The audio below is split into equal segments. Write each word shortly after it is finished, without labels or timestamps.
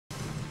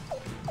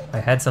I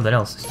had something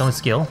else. Stone of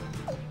Skill.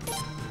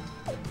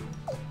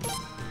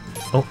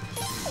 Oh,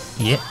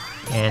 yeah.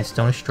 And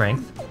Stone of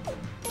Strength.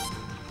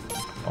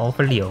 All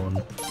for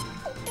Leon.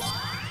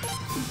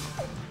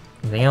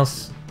 Anything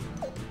else?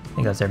 I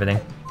think that's everything.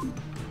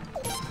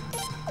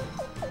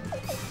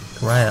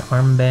 Karaya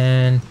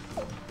Armband.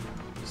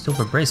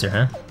 Silver Bracer,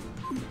 huh?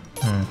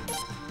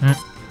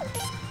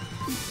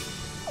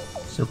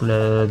 Silk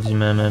Gloves,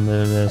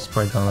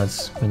 Sprite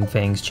Gauntlets, Wing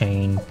Fangs,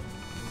 Chain.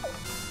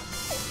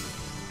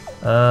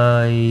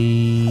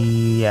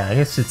 Yeah, I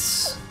guess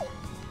it's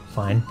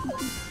fine.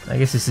 I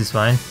guess this is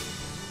fine.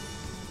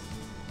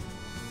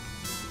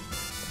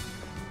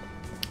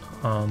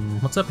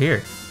 What's up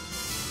here?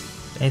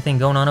 Anything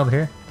going on over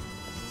here?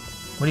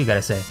 What do you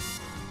gotta say?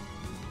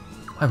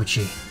 Why would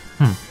she?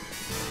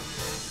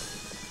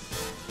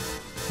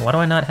 Why do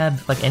I not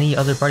have, like, any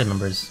other party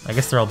members? I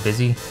guess they're all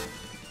busy.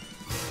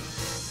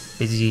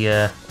 Busy,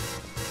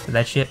 with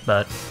that shit,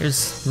 but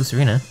here's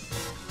Lucerina.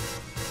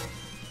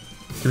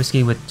 Too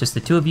risky with just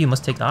the two of you,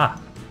 must take- ah!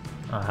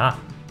 Aha.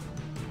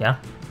 Yeah?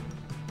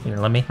 You're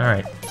gonna let me?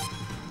 Alright.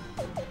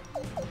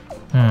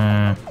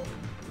 I'm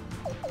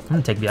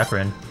gonna take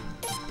Byakuren.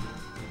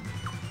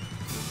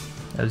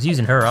 I was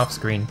using her off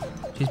screen.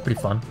 She's pretty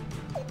fun.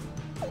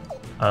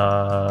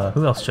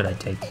 Who else should I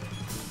take?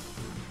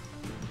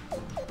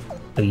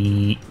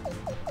 Do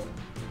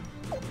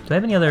I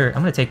have any other?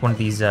 I'm gonna take one of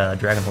these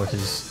dragon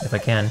horses if I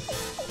can.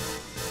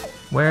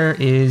 Where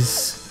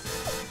is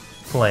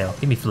Flail?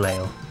 Give me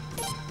Flail.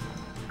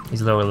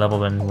 He's lower level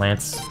than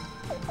Lance.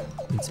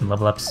 Need some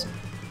level ups.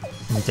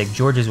 I'm gonna take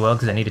George as well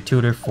because I need a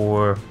tutor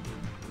for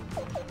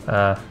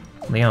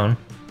Leon.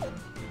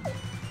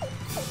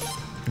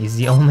 He's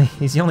the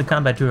only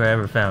combat tutor I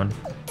ever found.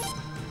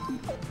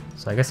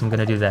 So I guess I'm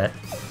gonna do that.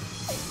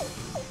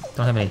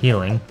 Don't have any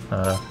healing.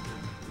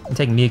 I'm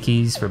taking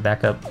Miyake's for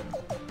backup.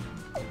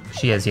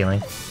 She has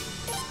healing.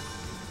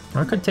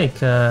 Or I could take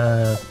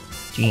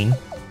Jean. Yeah,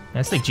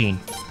 let's take Jean.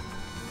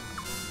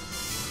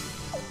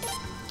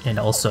 And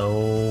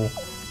also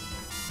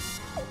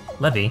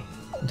Levy.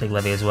 I'll take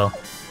Levy as well.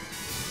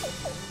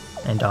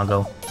 And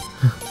Dongo.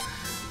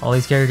 All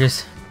these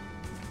characters.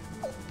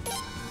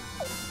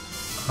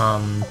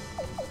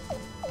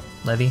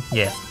 Levy?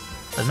 Yeah.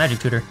 The magic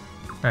tutor.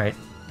 Alright.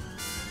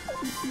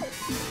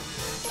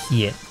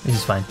 Yeah, this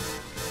is fine.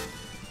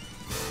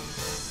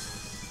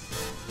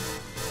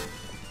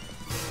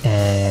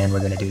 And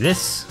we're gonna do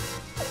this.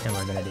 And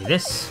we're gonna do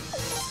this.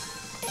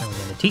 And we're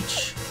gonna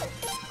teach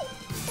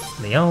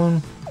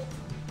Leon.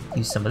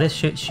 Use some of this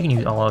shit. She can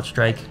use All Out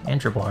Strike and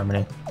Triple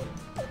Harmony.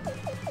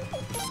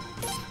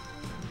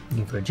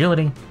 Looking for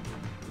agility.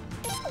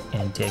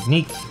 And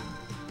technique.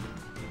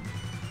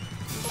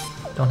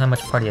 Don't have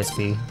much party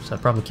SP, so I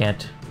probably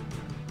can't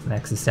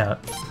max this out.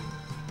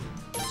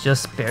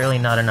 Just barely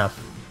not enough.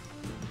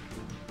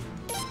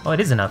 Oh, it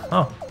is enough.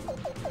 Oh.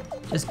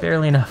 Just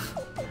barely enough.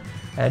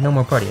 I had no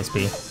more party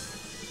SP.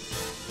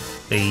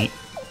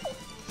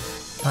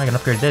 Oh, I can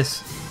upgrade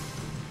this.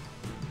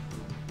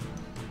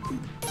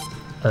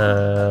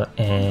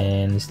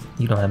 And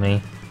you don't have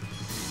any.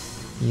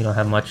 You don't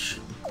have much.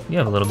 You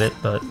have a little bit,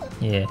 but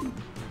yeah.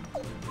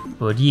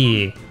 But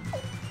yeah.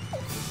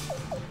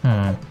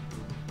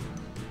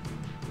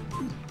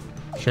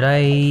 Should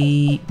I?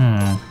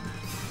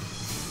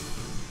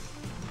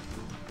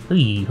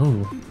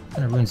 Ooh, what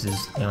kind of runes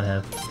does they don't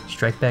have?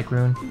 Strike back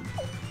rune.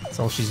 That's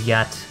all she's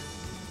got.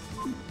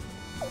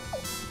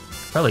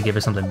 Probably give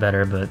her something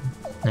better, but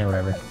yeah,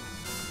 whatever.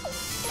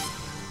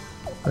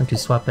 Going to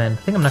swap in. I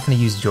think I'm not going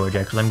to use George,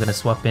 actually. I'm going to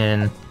swap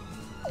in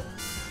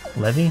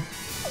Levy.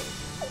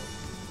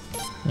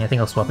 Yeah, I think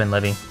I'll swap in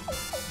Levy.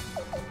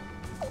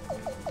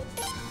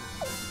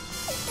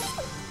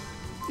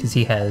 Because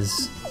he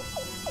has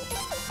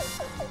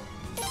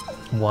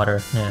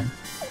water, yeah.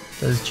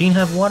 Does Jean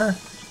have water?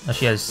 Oh,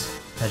 she has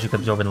magic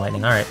absorbent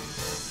lightning. Alright.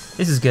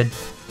 This is good.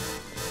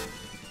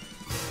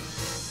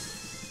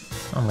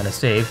 I'm gonna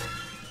save.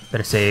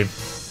 Better save.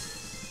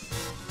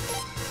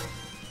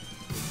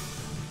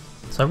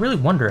 So I really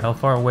wonder how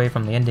far away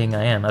from the ending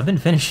I am. I've been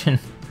finishing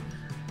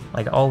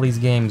like all these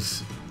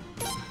games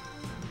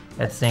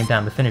at the same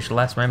time. I finished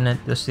Last Remnant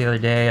just the other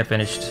day. I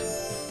finished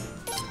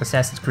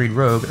Assassin's Creed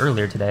Rogue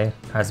earlier today.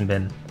 Hasn't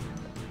been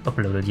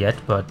uploaded yet,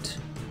 but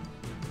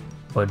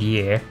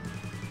yeah,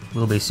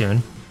 will be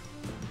soon.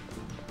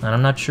 And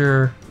I'm not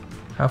sure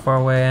how far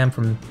away I am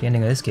from the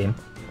ending of this game.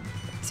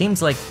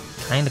 Seems like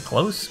kinda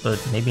close, but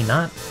maybe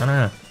not. I don't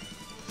know.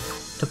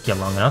 Took you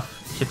long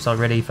enough. Ships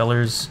already,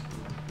 fellers.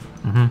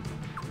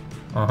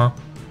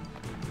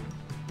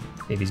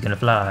 Baby's gonna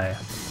fly.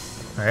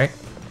 Alright.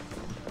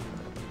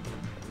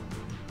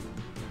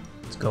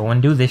 Let's go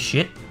and do this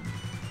shit.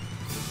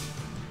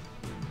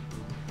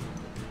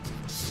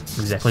 What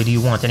exactly do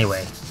you want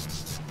anyway?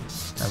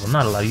 I will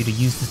not allow you to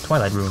use this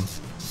Twilight Rune.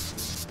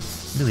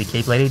 Really,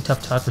 Cape Lady,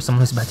 tough talk for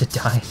someone who's about to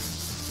die.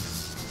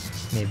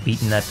 You may have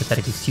beaten that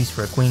pathetic excuse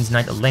for a Queen's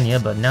Knight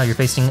Alenia, but now you're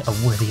facing a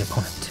worthy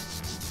opponent.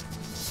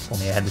 If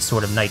only I had the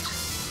Sword of Night.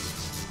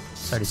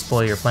 Sorry to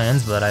spoil your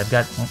plans, but I've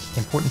got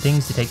important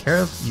things to take care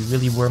of. You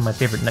really were my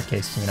favorite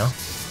nutcase, you know?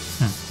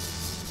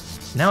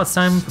 Now it's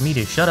time for me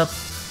to shut up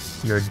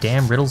your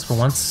damn riddles for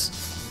once.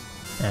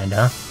 And,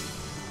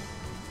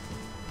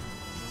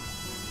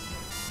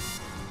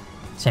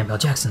 Samuel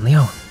Jackson,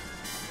 Leon.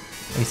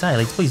 Hey,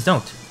 Sialeeds, please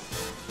don't.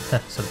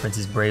 So the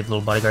prince's brave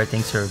little bodyguard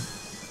thinks her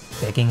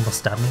begging will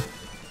stop me.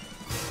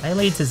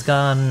 Sialeeds has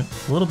gone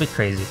a little bit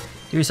crazy.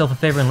 Do yourself a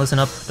favor and listen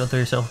up. Don't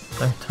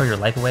throw your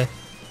life away.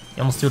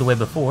 You almost threw it away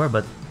before,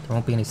 but there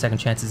won't be any second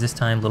chances this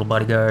time, little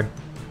bodyguard.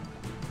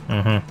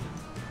 I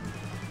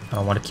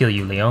don't want to kill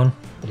you, Leon,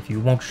 but if you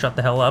won't shut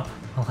the hell up,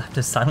 I'll have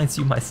to silence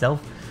you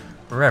myself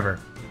forever.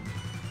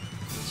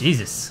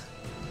 Jesus.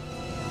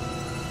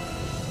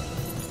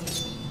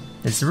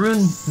 Has the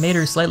rune made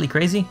her slightly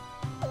crazy?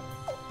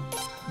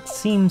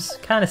 It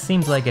kinda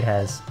seems like it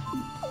has.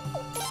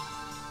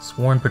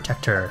 Sworn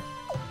Protector.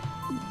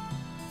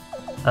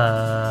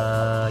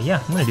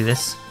 Yeah, I'm gonna do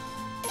this.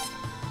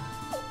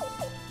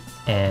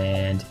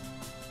 And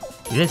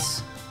do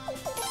this.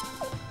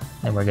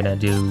 Then we're gonna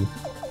do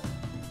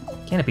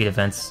Canopy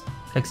Defense.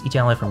 Protects each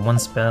ally from one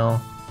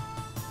spell.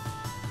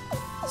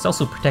 This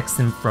also protects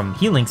them from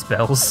healing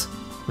spells,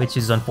 which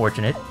is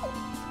unfortunate.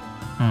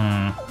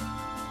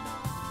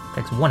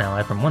 Protects one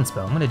ally from one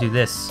spell. I'm gonna do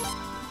this,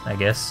 I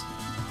guess.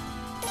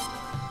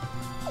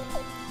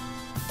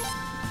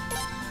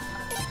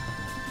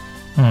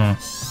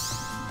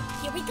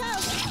 Here we go.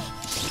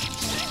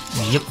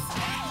 Yep.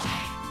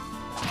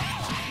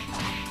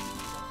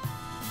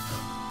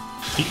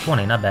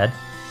 820, not bad.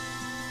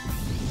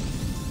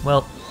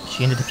 Well,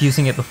 she ended up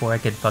using it before I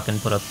could fucking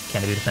put up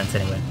Canopy Defense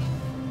anyway.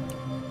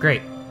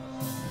 Great.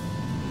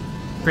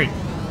 Great.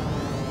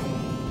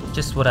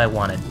 Just what I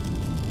wanted.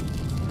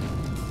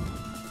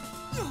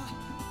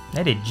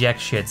 I did jack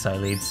shit,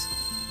 Sialeeds.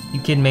 You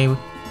kidding me? You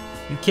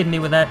kidding me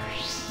with that?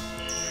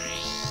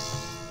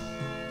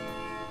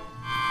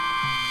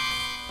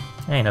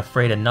 I ain't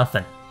afraid of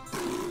nothing.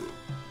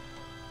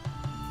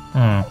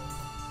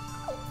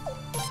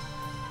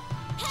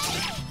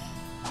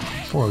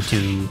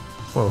 402,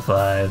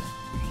 405.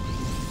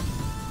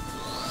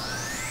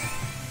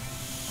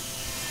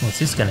 What's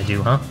this gonna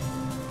do, huh?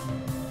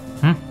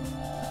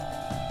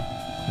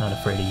 Not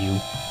afraid of you.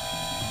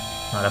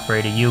 Not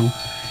afraid of you.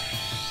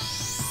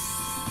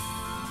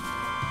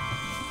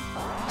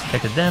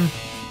 Protected them.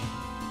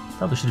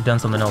 Probably should have done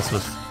something else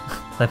with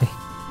Levy.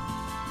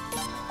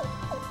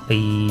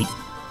 The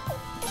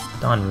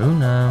Dawn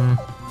Rune,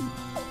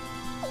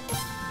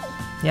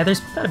 yeah, there's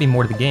gotta be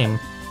more to the game.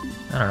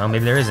 I don't know,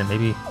 maybe there isn't,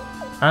 maybe...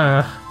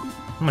 I'm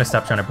gonna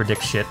stop trying to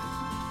predict shit.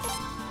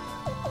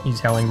 Use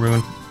Howling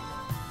Rune.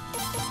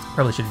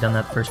 Probably should have done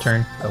that the first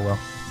turn. Oh well.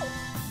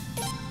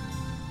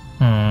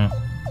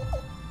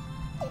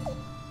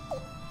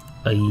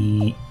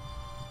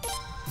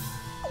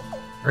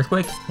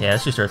 Earthquake? Yeah,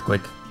 it's just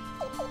Earthquake.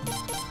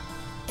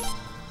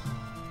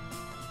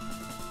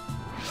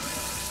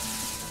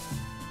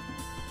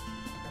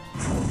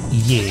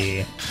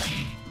 Yeah.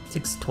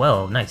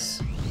 612,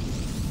 nice.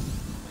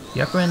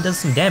 The upper end does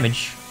some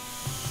damage.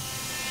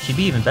 She'd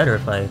be even better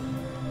if I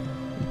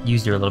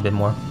used her a little bit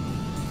more.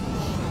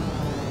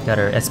 Got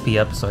her SP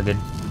up so I could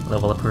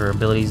level up her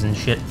abilities and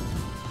shit.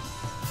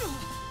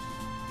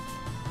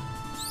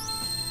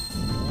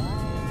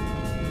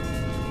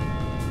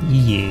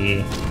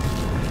 Yeah.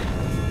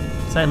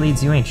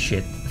 Sialeeds, you ain't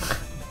shit.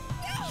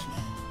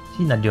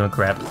 She's not doing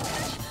crap.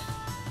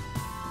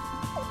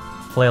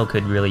 Flail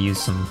could really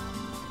use some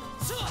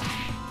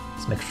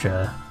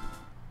extra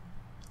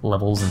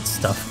levels and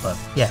stuff, but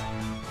yeah.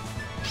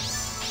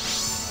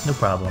 No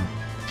problem.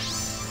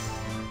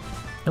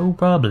 No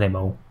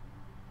problemo.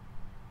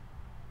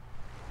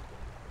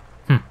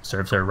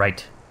 Serves her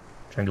right.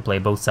 Trying to play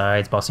both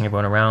sides, bossing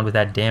everyone around with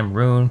that damn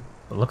rune.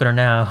 But look at her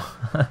now.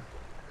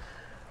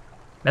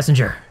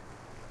 Messenger.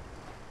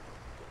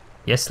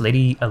 Yes,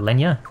 Lady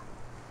Alenia?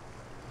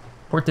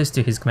 Report this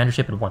to his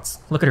commandership at once.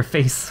 Look at her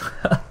face.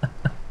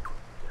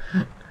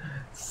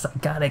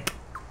 Psychotic.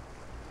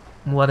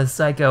 What a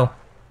psycho.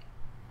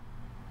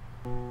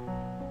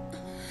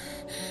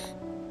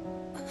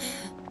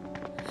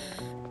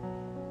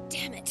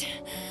 Damn it.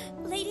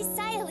 Lady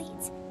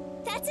Sialeeds,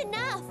 that's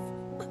enough.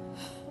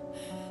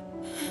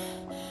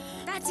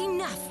 That's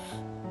enough.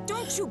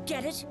 Don't you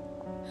get it?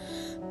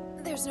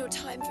 There's no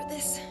time for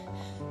this.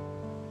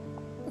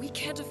 We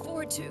can't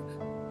afford to.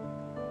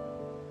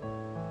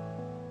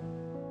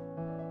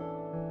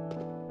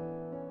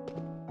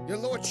 Your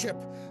Lordship,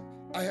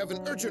 I have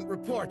an urgent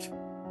report.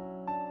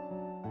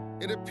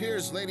 It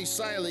appears Lady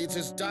Sialeeds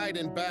has died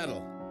in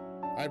battle.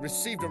 I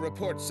received a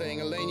report saying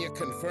Alenia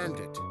confirmed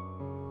it.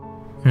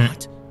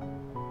 What?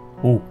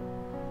 Ooh.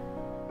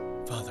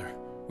 Father,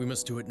 we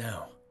must do it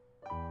now.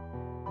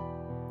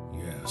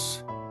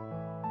 Yes.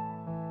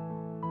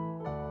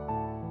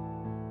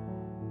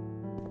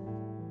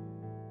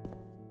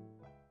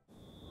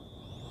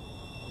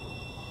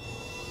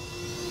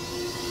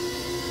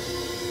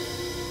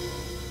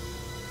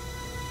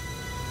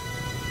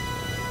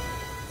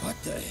 What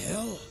the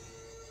hell?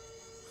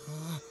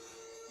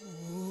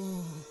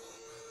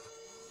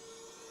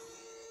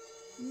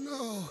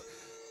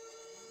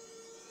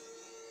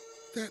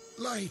 That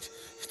light,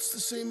 it's the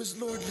same as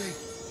Lord Lake.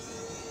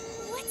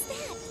 What's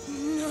that?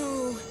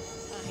 No.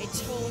 I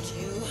told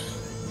you.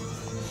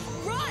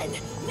 Run!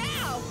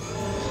 Now!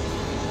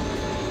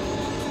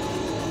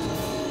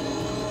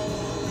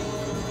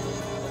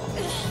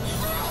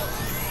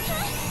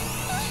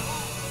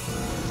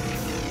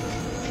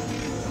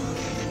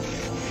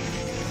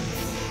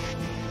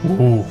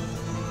 Ooh.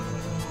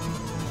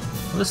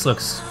 Well, this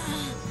looks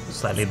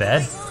slightly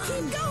bad.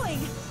 Keep going!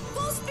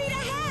 Full speed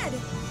ahead!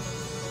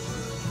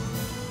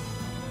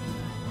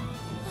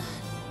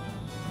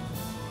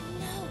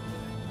 No.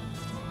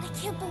 I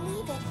can't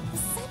believe it. The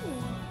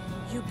sunroom.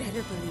 You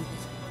better believe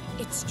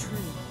it. It's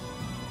true.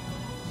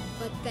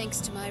 But thanks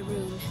to my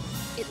rune,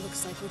 it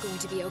looks like we're going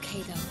to be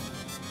okay, though.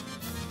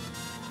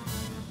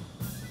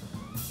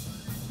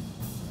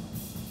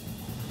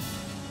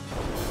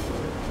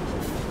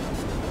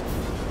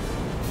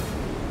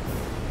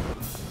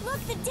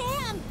 Look, the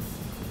dam!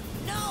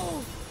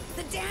 No!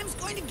 The dam's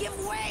going to give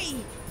way!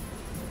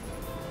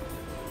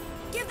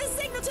 Give the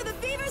signal to the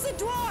beavers and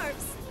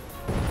dwarves!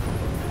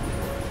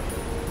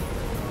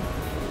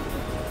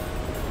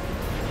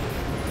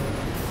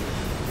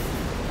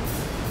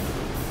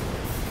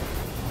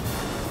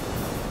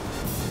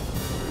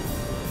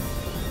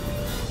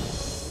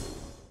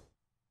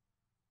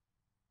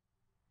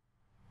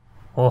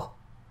 Oh.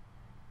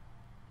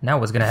 Now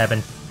what's gonna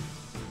happen?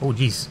 Oh,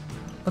 jeez.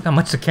 Look how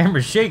much the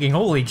camera's shaking.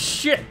 Holy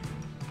shit!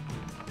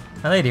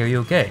 My lady, are you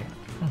okay?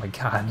 Oh my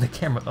god, the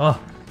camera. Oh.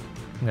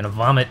 I'm gonna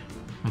vomit.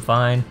 I'm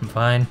fine. I'm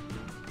fine.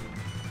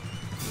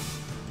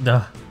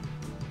 Duh.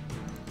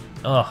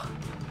 Ugh.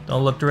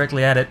 Don't look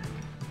directly at it.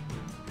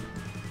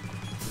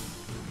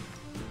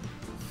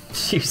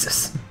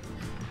 Jesus.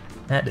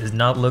 That does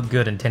not look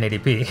good in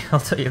 1080p. I'll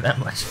tell you that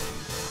much.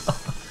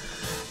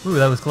 Ooh,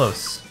 that was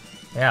close.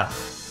 Yeah.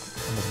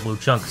 Almost blue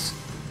chunks.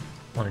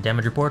 Want a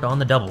damage report on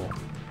the double.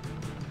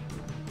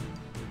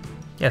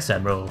 Yes,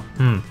 Admiral.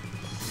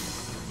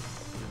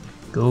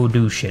 Go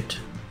do shit.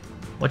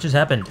 What just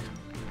happened?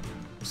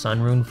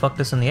 Sun Rune fucked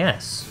us in the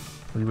ass.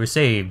 We were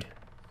saved.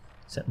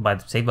 Saved by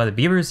the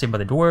beavers, saved by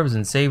the dwarves,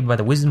 and saved by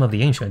the wisdom of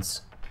the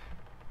ancients.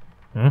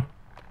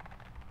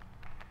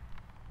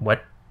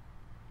 What?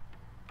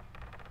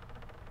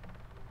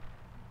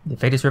 The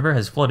Phaetus River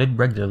has flooded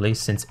regularly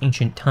since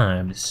ancient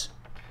times.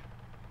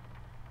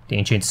 The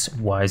ancients,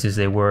 wise as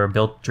they were,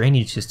 built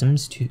drainage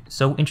systems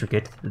so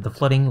intricate that the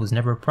flooding was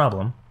never a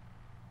problem.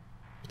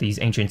 These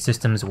ancient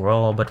systems were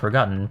all but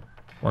forgotten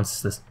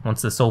once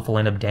the soulful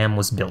end of dam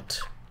was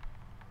built.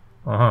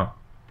 I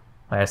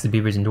asked the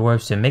beavers and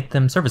dwarves to make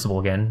them serviceable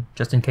again,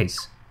 just in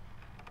case.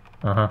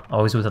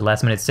 Always with a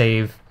last-minute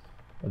save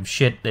of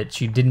shit that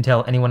she didn't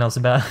tell anyone else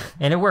about,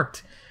 and it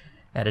worked!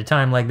 At a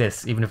time like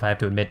this, even if I have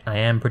to admit, I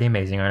am pretty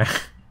amazing, aren't I?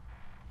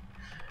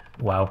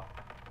 Wow.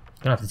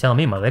 You don't have to tell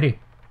me, my lady.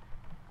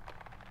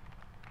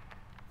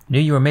 Knew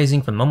you were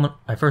amazing from the moment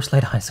I first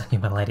laid eyes on you,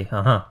 my lady.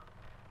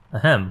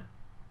 Ahem.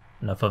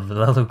 Enough of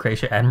the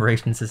Lucretia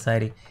Admiration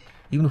Society.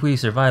 Even if we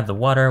survive the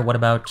water, what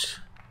about...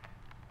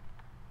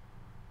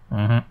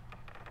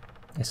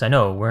 Yes, I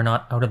know, we're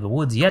not out of the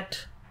woods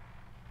yet.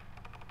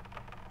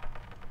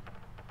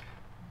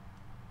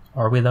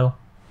 Are we, though?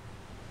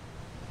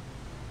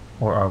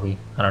 Or are we?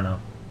 I don't know.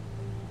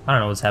 I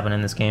don't know what's happening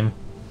in this game.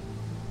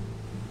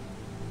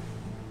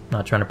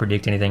 Not trying to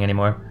predict anything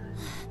anymore.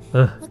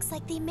 Ugh. Looks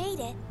like they made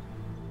it.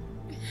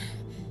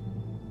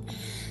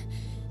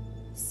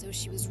 So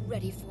she was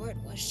ready for it,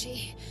 was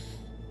she?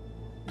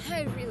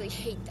 I really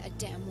hate that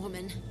damn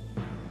woman.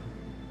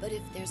 But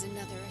if there's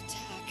another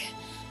attack...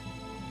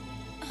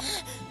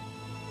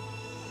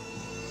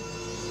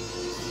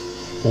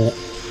 Oh.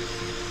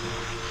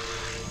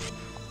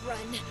 Run!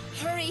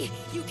 Hurry!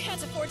 You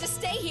can't afford to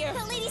stay here!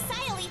 But Lady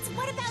Sialeeds,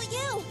 what about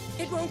you?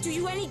 It won't do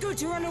you any good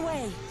to run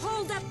away.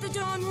 Hold up the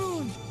Dawn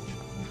Rune.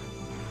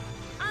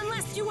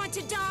 Unless you want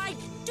to die,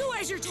 do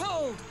as you're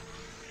told.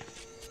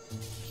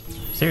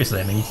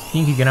 Seriously, I mean, you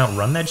think you can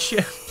outrun that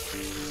shit?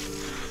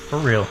 For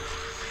real.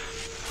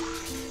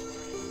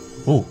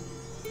 Ooh.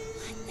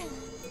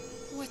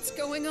 What's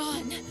going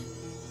on?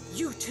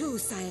 You too,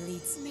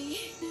 Sialeeds.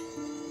 Me?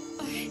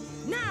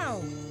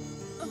 Now!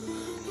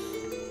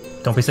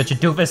 Don't be such a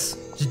doofus.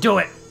 Just do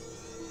it.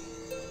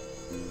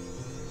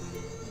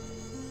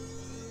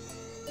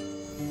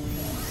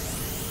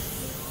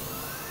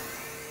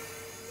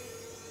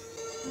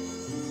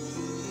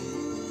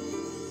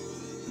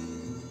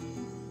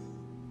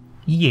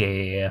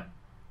 Yeah.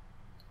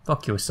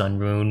 Fuck your sun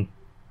rune.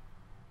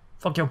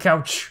 Fuck your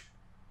couch.